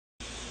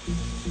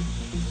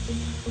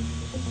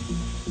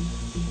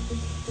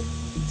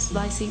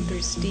Slicing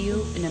through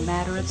steel in a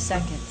matter of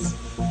seconds.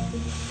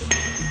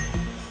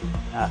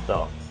 I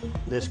thought,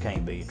 this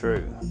can't be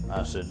true.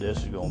 I said, this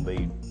is gonna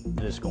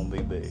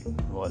be big.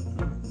 What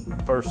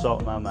first thought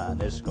in my mind,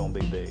 this is gonna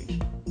be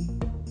big.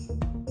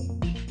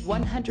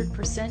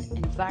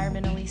 100%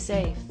 environmentally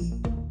safe.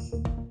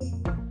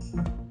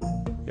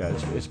 Yeah,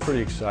 it's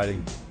pretty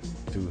exciting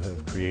to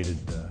have created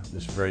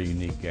this very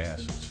unique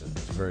gas. It's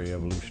very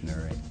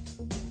evolutionary.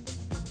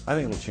 I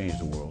think it'll change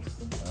the world.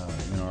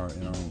 In our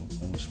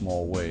own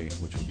small way,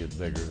 which will get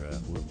bigger,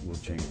 we'll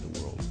change the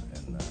world,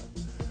 and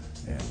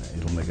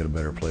it'll make it a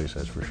better place,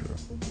 that's for sure.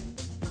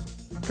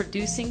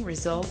 Producing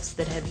results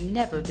that have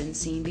never been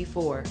seen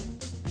before.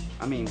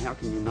 I mean, how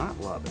can you not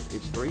love it?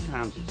 It's 3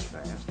 times as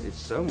fast. It's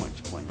so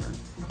much cleaner.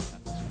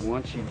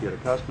 Once you get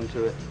accustomed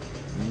to it,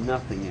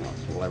 nothing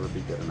else will ever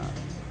be good enough.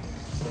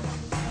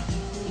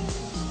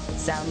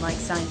 Sound like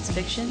science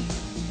fiction?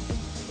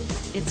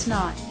 It's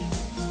not.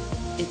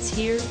 It's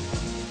here,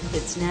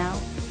 it's now,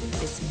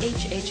 it's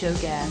HHO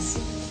gas,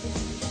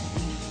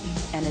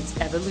 and it's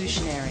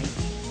evolutionary.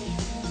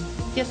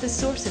 Yet the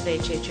source of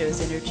HHO's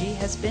energy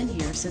has been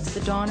here since the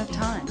dawn of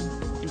time.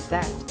 In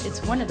fact,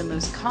 it's one of the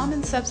most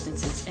common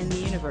substances in the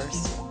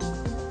universe.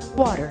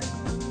 Water.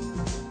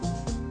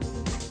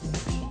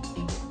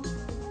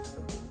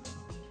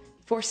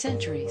 For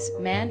centuries,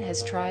 man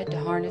has tried to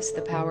harness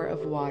the power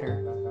of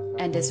water,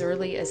 and as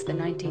early as the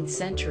 19th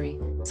century,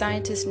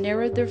 scientists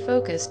narrowed their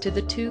focus to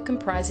the 2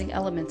 comprising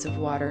elements of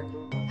water,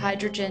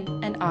 hydrogen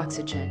and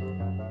oxygen.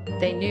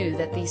 They knew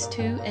that these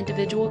 2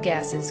 individual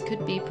gases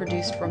could be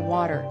produced from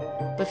water,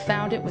 but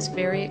found it was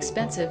very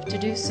expensive to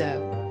do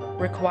so,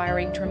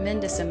 requiring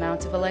tremendous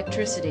amounts of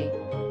electricity.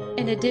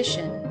 In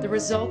addition, the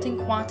resulting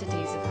quantities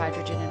of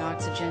hydrogen and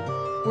oxygen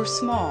were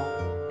small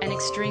and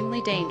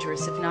extremely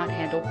dangerous if not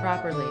handled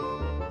properly.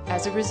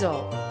 As a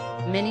result,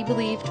 many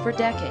believed for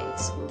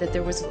decades that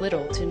there was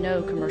little to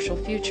no commercial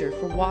future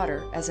for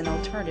water as an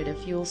alternative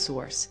fuel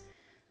source.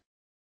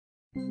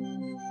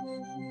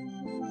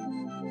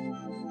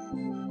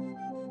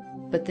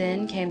 But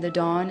then came the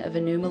dawn of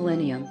a new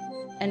millennium,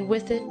 and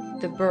with it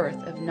the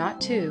birth of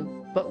not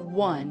 2, but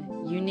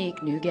 1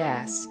 unique new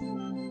gas,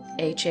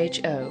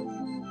 HHO.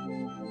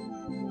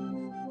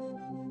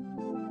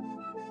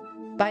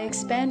 By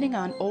expanding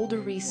on older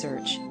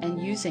research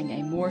and using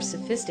a more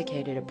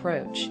sophisticated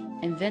approach,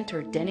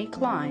 inventor Denny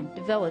Klein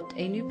developed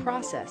a new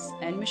process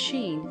and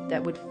machine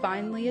that would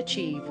finally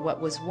achieve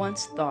what was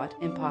once thought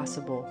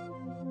impossible.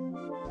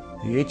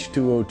 The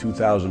HHO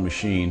 2000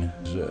 machine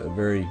is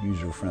very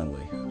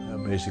user-friendly.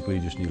 Basically,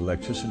 you just need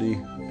electricity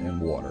and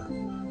water.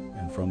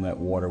 And from that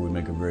water, we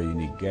make a very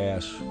unique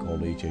gas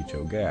called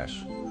HHO gas.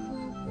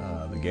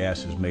 The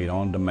gas is made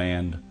on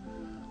demand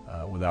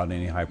without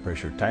any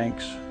high-pressure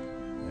tanks,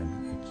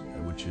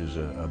 which is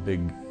a big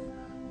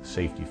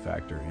safety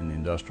factor in the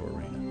industrial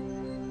arena.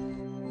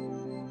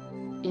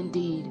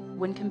 Indeed,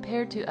 when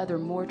compared to other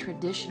more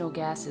traditional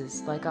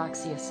gases like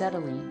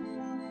oxyacetylene,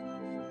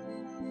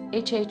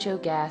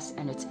 HHO gas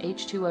and its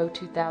H2O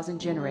 2000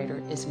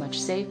 generator is much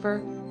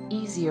safer,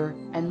 easier,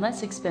 and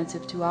less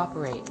expensive to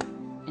operate.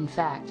 In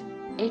fact,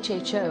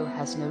 HHO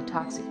has no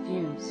toxic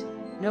fumes,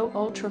 no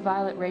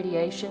ultraviolet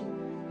radiation,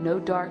 no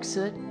dark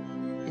soot.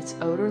 It's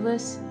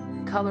odorless,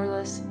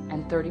 colorless,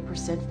 and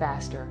 30%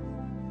 faster.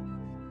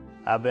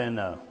 I've been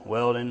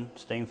welding,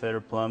 steam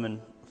fitter,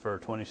 plumbing for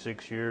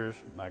 26 years.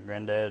 My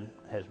granddad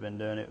has been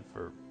doing it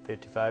for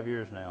 55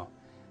 years now.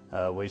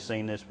 We've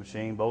seen this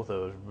machine, both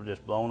of us were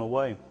just blown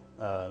away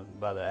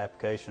by the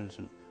applications,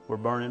 and we're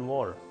burning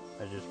water.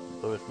 It just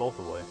blew us both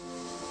away.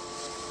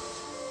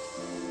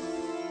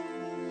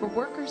 For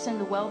workers in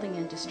the welding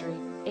industry,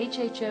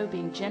 HHO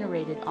being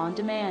generated on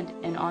demand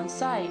and on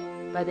site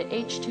by the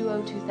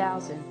H2O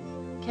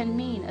 2000 can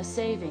mean a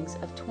savings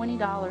of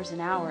 $20 an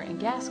hour in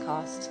gas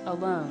costs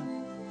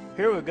alone.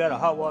 Here we've got a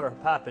hot water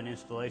piping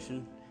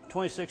installation.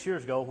 26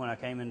 years ago when I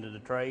came into the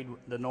trade,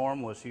 the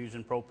norm was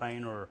using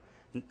propane or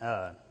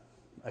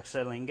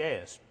acetylene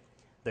gas.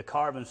 The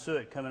carbon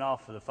soot coming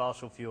off of the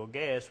fossil fuel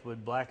gas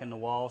would blacken the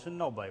walls, and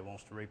nobody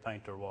wants to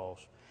repaint their walls.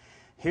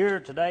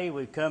 Here today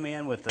we've come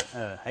in with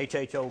the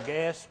HHO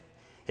gas.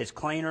 It's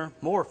cleaner,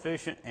 more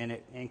efficient, and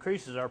it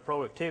increases our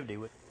productivity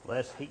with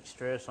less heat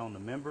stress on the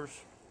members.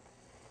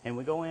 And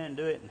we go in and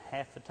do it in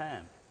half the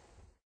time.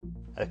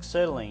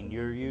 Acetylene,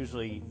 you're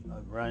usually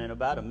running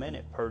about a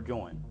minute per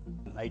joint.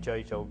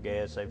 HHO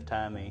gas, they've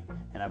timed me,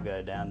 and I've got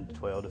it down to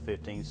 12 to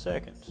 15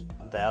 seconds.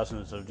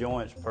 Thousands of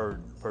joints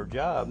per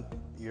job,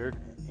 you're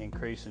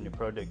increasing your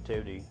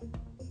productivity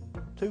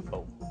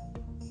twofold.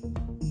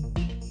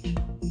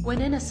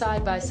 When in a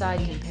side-by-side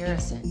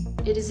comparison,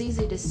 it is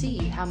easy to see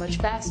how much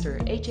faster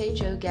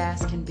HHO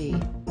gas can be.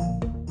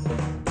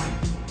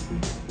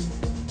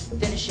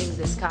 Finishing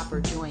this copper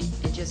joint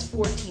in just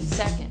 14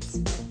 seconds,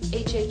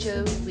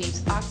 HHO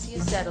leaves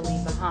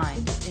oxyacetylene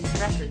behind in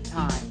record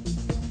time.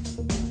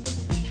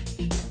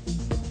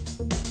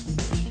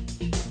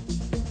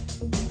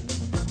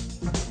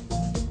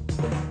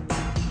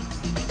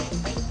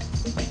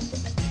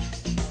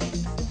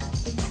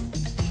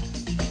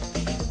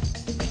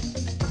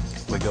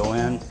 go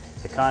in,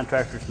 the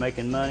contractor's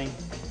making money,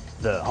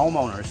 the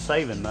homeowner is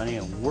saving money,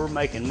 and we're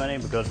making money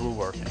because we're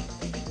working.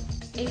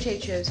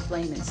 HHO's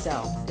flame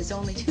itself is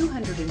only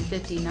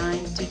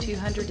 259 to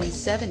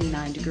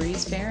 279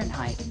 degrees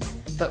Fahrenheit,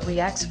 but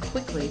reacts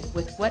quickly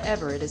with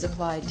whatever it is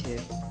applied to.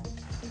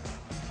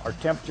 Our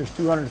temperature is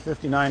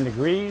 259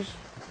 degrees.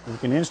 We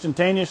can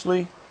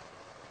instantaneously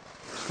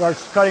start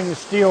cutting the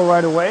steel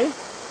right away.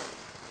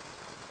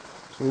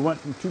 So we went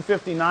from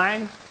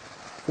 259,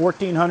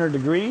 1400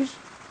 degrees.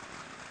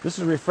 This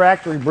is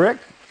refractory brick.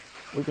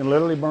 We can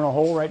literally burn a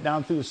hole right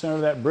down through the center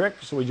of that brick,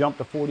 so we jump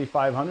to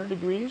 4500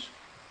 degrees.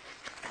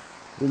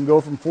 We can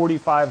go from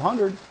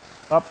 4,500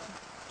 up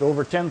to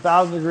over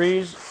 10,000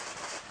 degrees.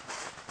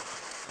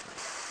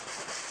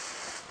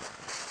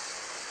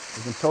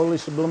 We can totally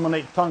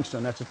sublimate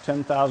tungsten. That's at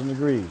 10,000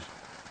 degrees.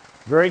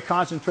 Very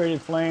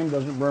concentrated flame,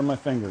 doesn't burn my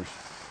fingers.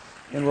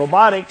 In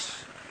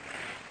robotics,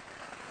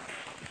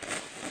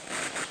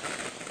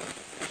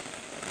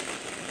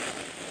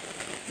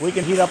 we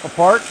can heat up a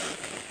part.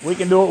 We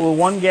can do it with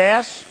one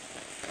gas.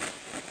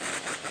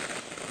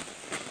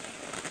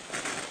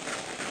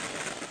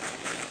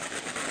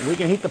 We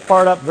can heat the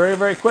part up very,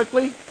 very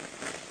quickly.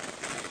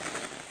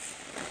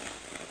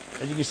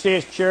 As you can see,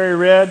 it's cherry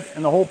red,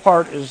 and the whole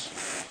part is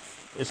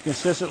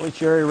consistently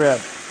cherry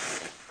red.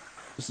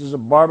 This is a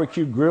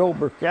barbecue grill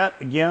briquette.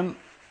 Again,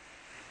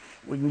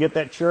 we can get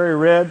that cherry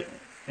red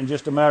in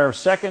just a matter of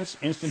seconds,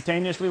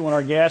 instantaneously when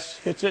our gas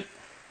hits it.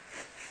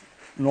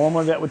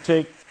 Normally that would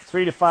take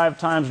 3 to 5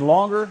 times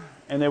longer,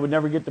 and they would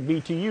never get the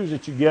BTUs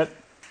that you get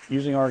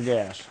using our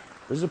gas.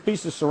 This is a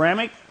piece of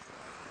ceramic.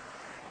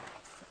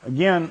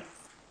 Again,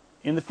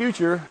 in the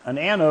future, an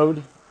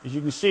anode, as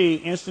you can see,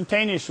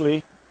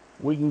 instantaneously,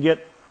 we can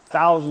get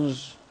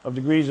thousands of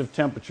degrees of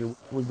temperature.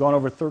 We've gone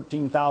over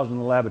 13,000 in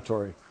the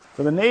laboratory.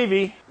 For the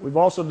Navy, we've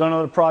also done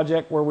another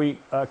project where we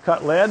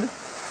cut lead.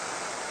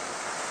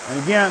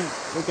 And again,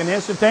 we can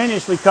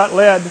instantaneously cut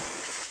lead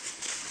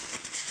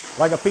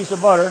like a piece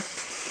of butter.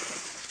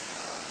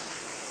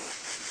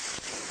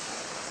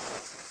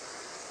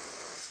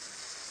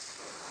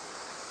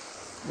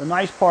 The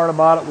nice part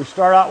about it, we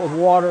start out with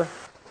water.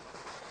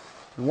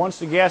 And once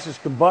the gas is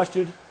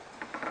combusted,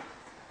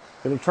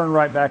 it'll turn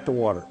right back to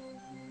water.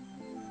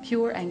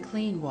 Pure and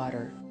clean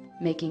water,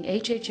 making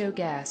HHO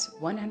gas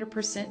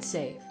 100%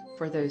 safe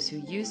for those who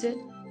use it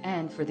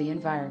and for the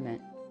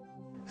environment.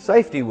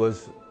 Safety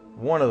was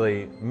one of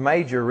the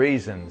major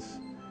reasons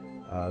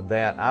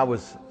that I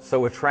was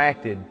so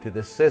attracted to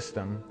this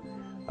system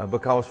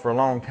because for a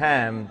long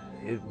time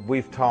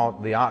we've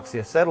taught the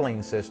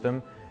oxyacetylene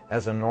system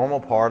as a normal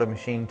part of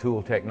machine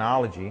tool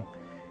technology,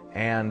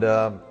 and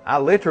I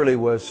literally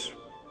was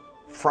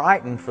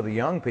frightened for the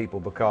young people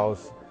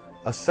because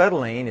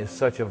acetylene is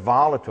such a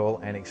volatile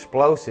and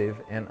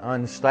explosive and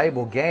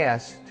unstable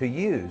gas to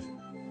use.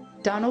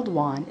 Donald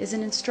Wan is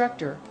an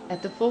instructor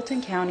at the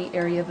Fulton County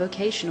Area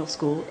Vocational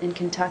School in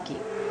Kentucky.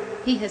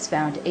 He has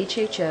found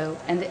HHO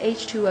and the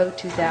H2O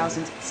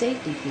 2000's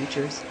safety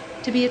features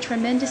to be a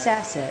tremendous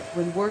asset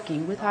when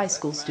working with high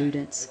school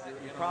students.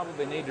 You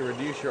probably need to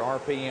reduce your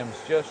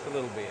RPMs just a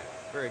little bit.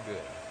 Very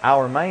good.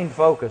 Our main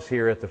focus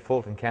here at the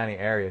Fulton County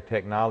Area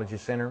Technology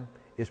Center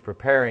is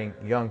preparing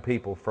young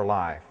people for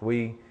life.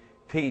 We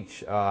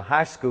teach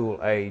high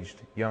school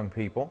aged young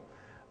people,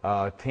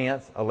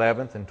 10th,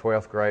 11th, and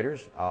 12th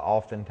graders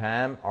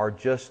oftentimes are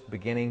just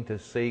beginning to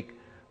seek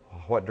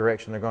what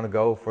direction they're going to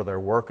go for their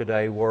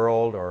workaday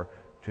world or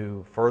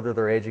to further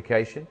their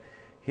education.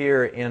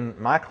 Here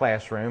in my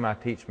classroom, I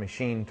teach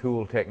machine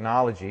tool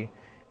technology,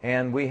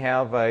 and we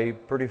have a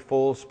pretty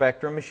full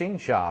spectrum machine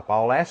shop,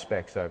 all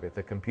aspects of it,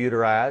 the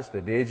computerized,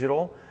 the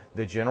digital,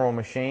 the general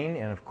machine,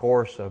 and of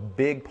course a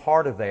big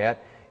part of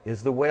that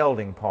is the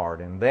welding part,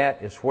 and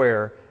that is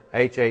where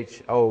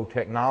HHO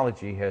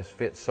technology has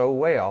fit so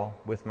well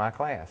with my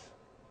class.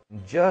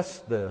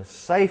 Just the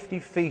safety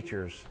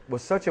features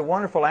was such a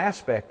wonderful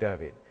aspect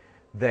of it,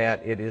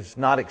 that it is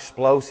not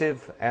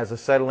explosive as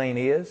acetylene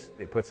is.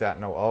 It puts out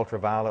no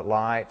ultraviolet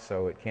light,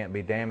 so it can't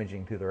be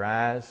damaging to their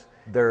eyes.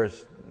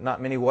 There's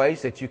not many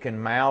ways that you can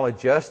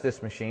maladjust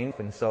this machine,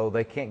 and so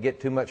they can't get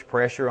too much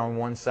pressure on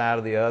one side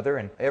or the other,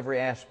 and every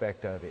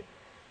aspect of it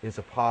is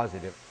a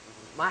positive.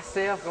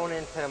 Myself, going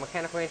into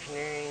mechanical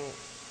engineering,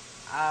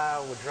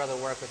 I would rather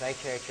work with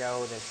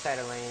HHO than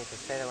acetylene,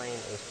 because acetylene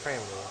is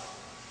primitive.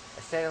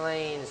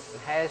 Acetylene is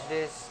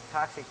hazardous,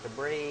 toxic to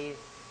breathe,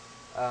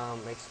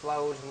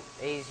 explodes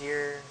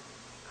easier,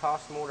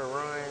 costs more to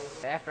run.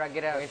 After I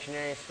get out of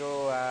engineering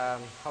school,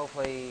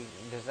 hopefully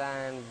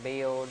design,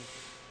 build,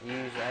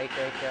 use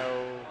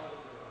HHO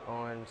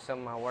on some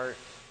of my work.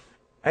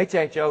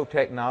 HHO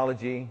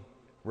technology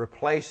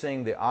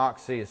replacing the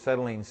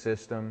oxyacetylene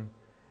system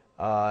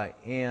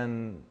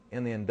in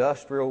the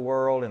industrial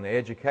world, in the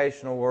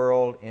educational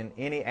world, in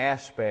any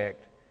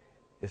aspect,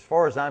 as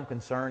far as I'm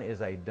concerned,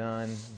 is a done